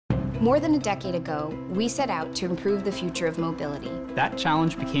More than a decade ago, we set out to improve the future of mobility. That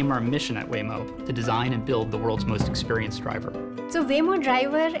challenge became our mission at Waymo, to design and build the world's most experienced driver. So Waymo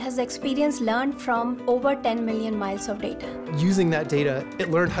Driver has experience learned from over 10 million miles of data. Using that data,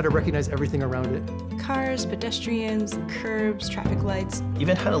 it learned how to recognize everything around it. Cars, pedestrians, curbs, traffic lights.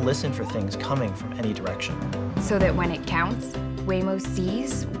 Even how to listen for things coming from any direction. So that when it counts, Waymo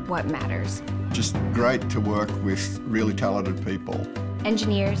sees what matters. Just great to work with really talented people.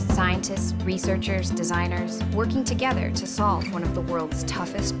 Engineers, scientists, researchers, designers, working together to solve one of the world's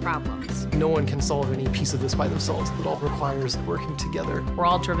toughest problems. No one can solve any piece of this by themselves. It all requires working together. We're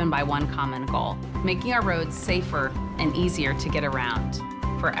all driven by one common goal, making our roads safer and easier to get around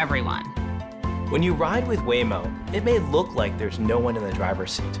for everyone. When you ride with Waymo, it may look like there's no one in the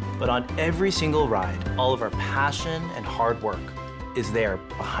driver's seat, but on every single ride, all of our passion and hard work is there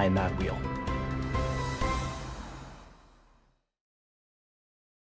behind that wheel.